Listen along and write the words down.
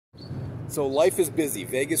So life is busy.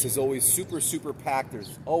 Vegas is always super packed.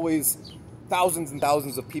 There's always thousands and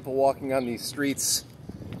thousands of people walking on these streets.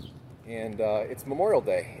 And it's Memorial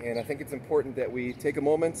Day. And I think it's important that we take a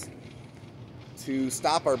moment to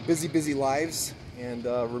stop our busy lives and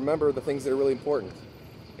remember the things that are really important.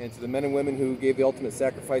 And to the men and women who gave the ultimate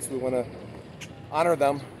sacrifice, we want to honor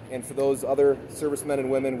them. And for those other servicemen and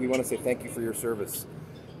women, we want to say thank you for your service.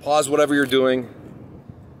 Pause whatever you're doing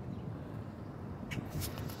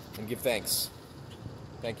and give thanks.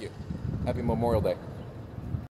 Thank you. Happy Memorial Day.